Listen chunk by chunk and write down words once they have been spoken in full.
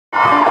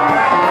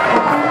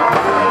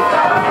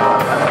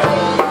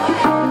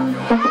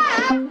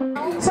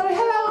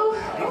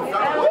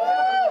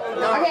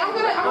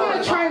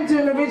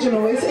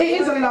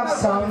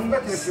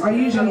I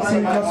usually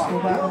sing gospel,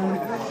 but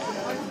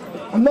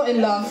I'm not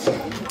in love.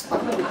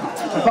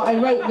 But I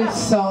wrote this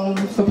song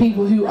for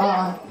people who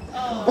are,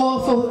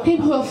 or for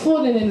people who are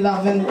falling in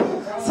love, and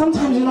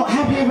sometimes you're not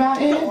happy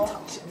about it.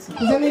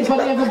 Has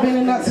anybody ever been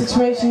in that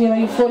situation? You know,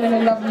 you're falling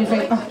in love and you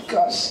think, oh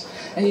gosh,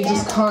 and you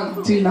just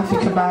can't do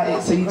nothing about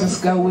it, so you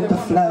just go with the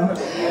flow.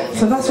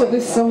 So that's what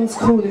this song's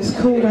called. It's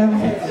called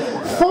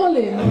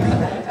Falling.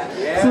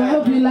 So I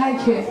hope you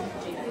like it.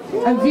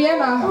 And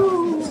Vienna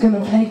is going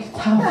to play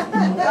guitar.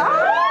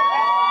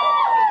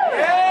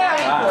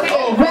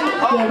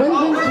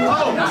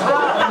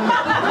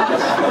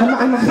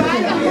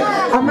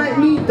 I might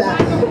need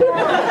that.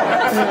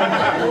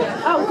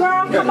 Oh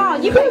girl, come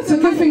on. It's a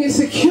good thing it's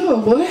secure,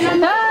 boy.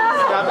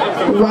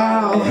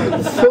 Wow.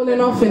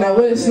 Falling off in it,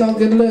 well, it's not a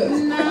good look.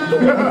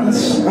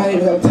 I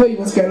ain't gonna tell you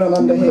what's going on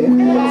under here.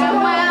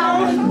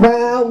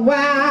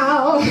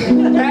 Wow.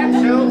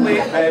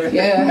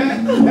 Yeah.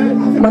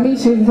 My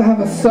niece used to have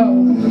a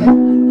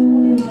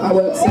song. I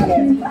won't sing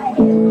it.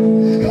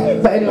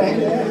 But anyway,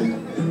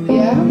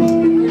 yeah.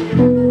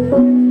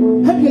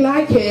 Hope you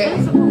like it.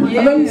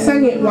 I've only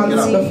sang it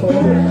once before.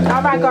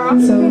 Alright, girl.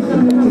 So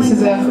this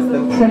is a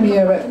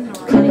premiere at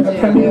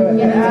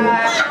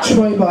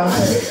Troy Bar.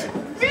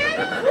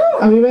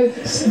 Are we ready?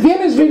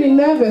 Vienna's really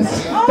nervous.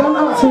 Don't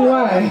ask me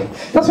why.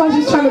 That's why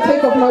she's trying to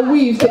take off my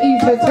weave to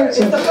ease her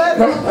tension.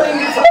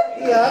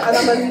 Yeah,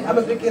 and I'm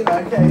a beginner,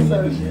 okay, so...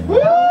 Woo!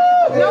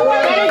 No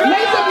way!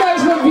 Make some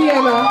noise for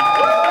Vienna!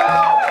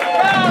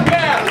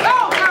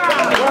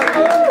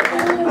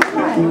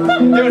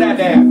 Do that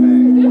damn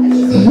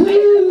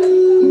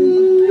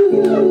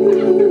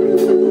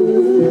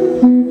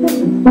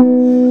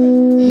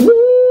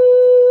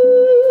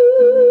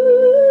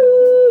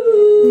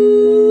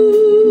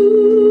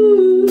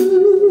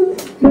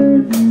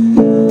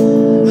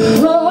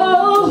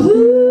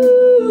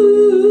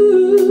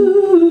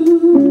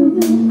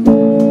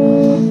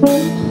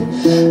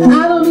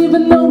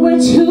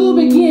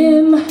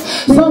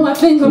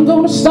thing. I'm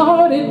gonna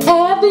start it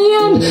at the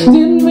end.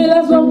 Didn't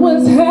realize what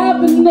was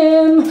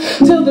happening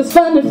till this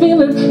funny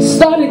feeling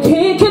started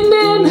kicking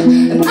in.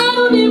 And I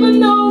don't even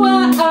know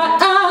why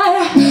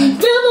I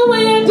feel the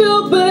way I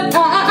do, but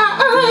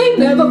I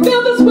never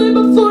felt this way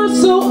before,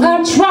 so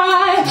I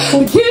try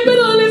to keep it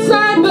all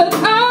inside. But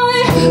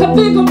I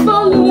think I'm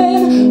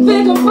falling,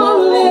 think I'm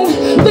falling,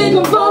 think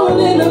I'm falling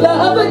in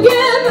love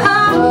again.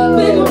 I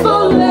think I'm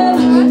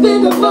falling,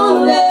 think I'm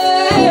falling.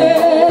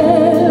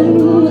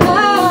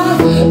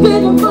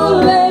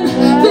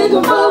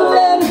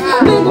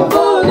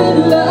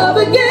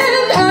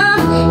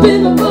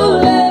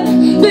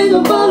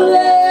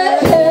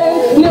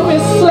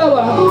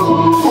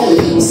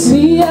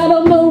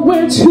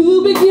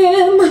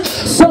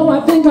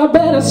 I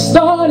better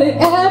start it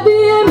at the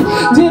end.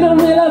 Didn't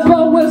realize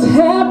what was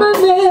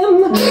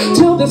happening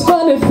till this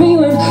funny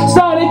feeling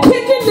started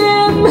kicking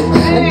in.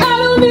 And I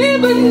don't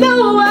even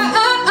know why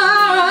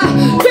I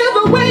feel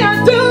the way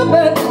I do,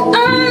 but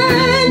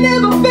I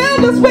never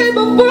felt this way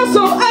before,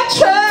 so I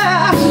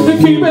try to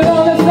keep it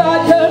on the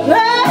side, 'cause I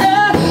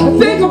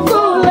think I'm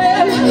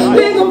falling,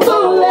 think I'm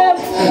falling,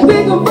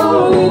 think I'm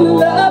falling in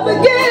love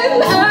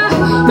again. I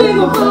think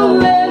I'm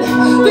falling,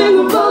 think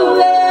I'm falling.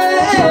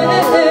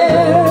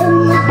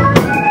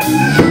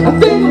 I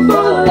think I'm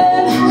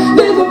falling,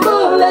 think I'm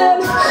falling,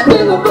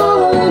 think I'm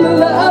falling in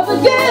love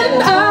again.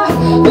 I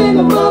think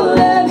I'm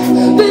falling,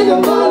 think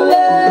I'm falling.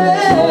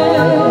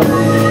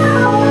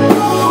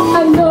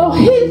 I know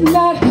he's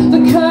not the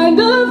kind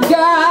of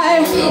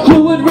guy who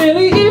would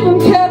really even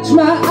catch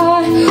my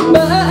eye,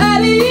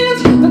 but he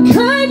is the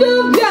kind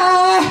of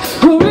guy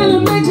who really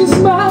makes me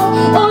smile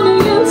on the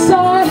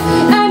inside,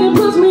 and it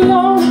puts me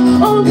on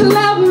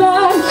cloud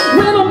nine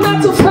when I'm not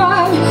so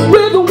fine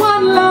with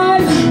one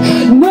line.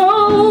 No.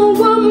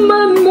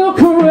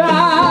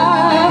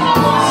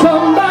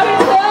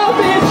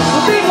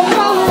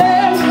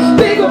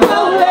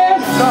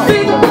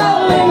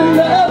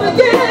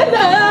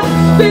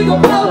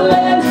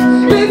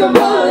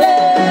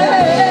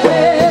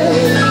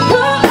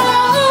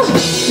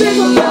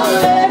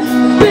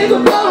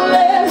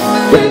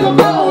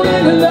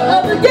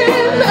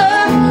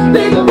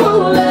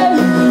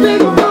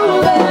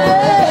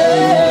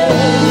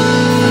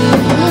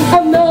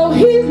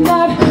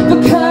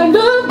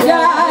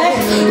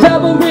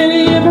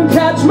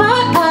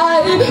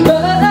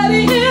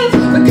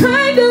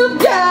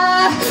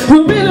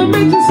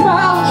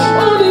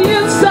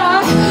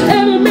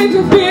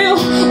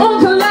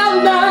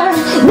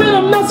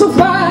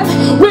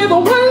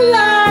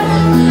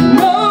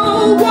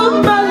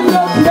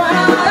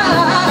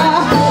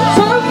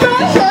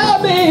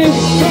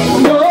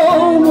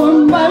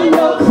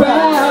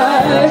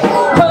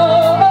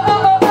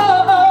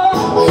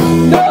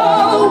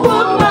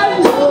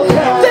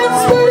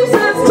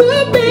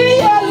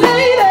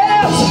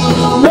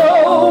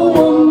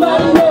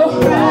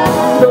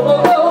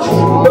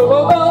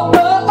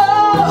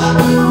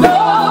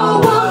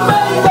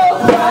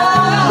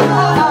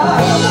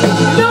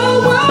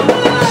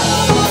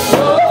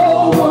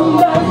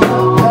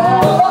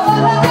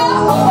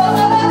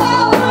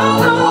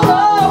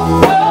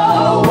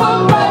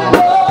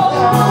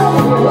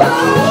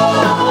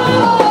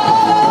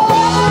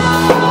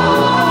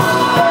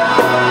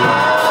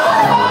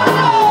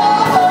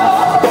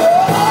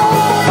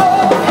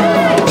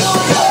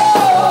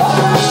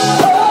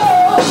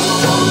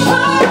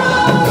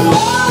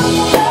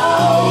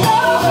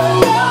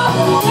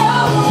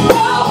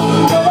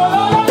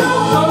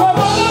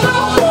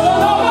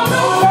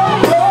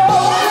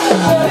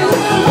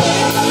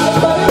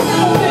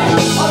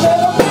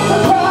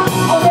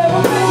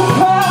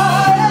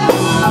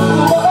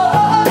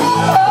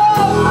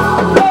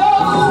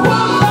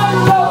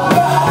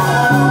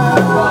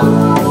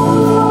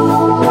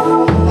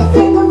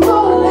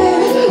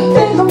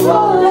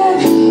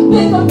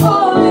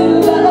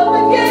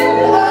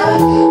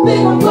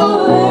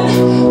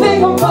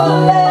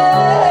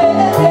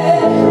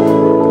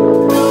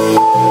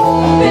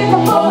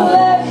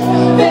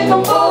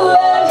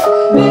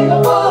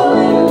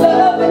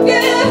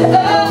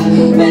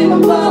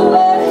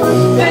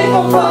 Make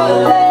a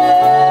falling.